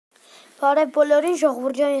Բարև բոլորին,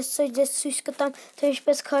 ժողովուրդ ջան, ես ձեզ ցույց կտամ, թե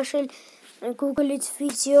ինչպես քաշել Google-ից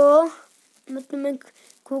վիդեո, մտնում ենք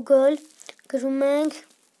Google, գրում ենք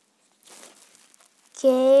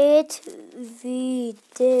get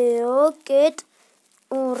video.org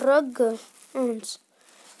անց,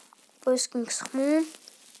 պոյսկ ենք սխմում,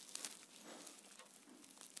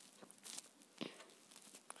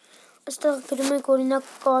 այստեղ գրում ենք օրինակ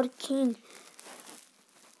կարգին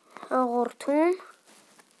հաղորդում,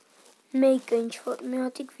 մեկը ինչ-որ, մի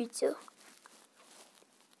հատիկ վիդեո։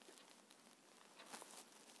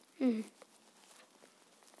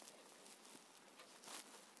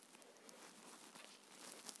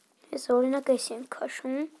 Ես օրինակ էսի ենք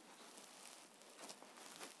քաշում։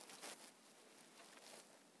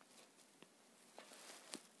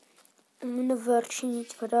 Ամենը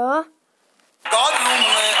վերջինից վրա։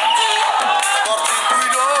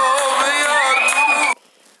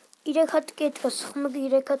 3 հատ կետ կա, սխմը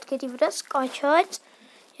 3 հատ կետի վրա սկաչած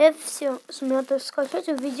և վսյո, մի հատ սկաչած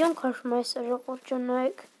և վիդեոն քաշում այս ժողովուրդ ջան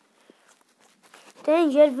նայեք։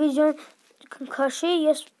 Դեն երբ վիդեոն քաշի,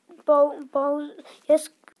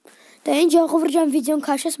 դեն ժողովուրդ ջան վիդեոն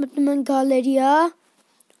քաշես մտնում են գալերիա,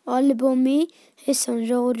 ալբոմի, հեսան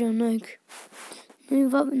ժողովուրդ ջան նայեք։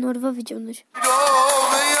 Նորվա վիդեոներ։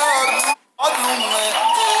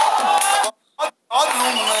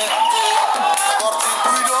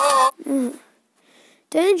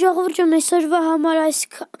 Դեն ժողովուրդ ջան, այսօրվա համար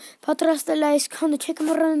պատրաստել այսքանը, չեք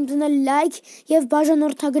մոռանալ դնել լայք և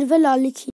բաժանորդագրվել ալիքին։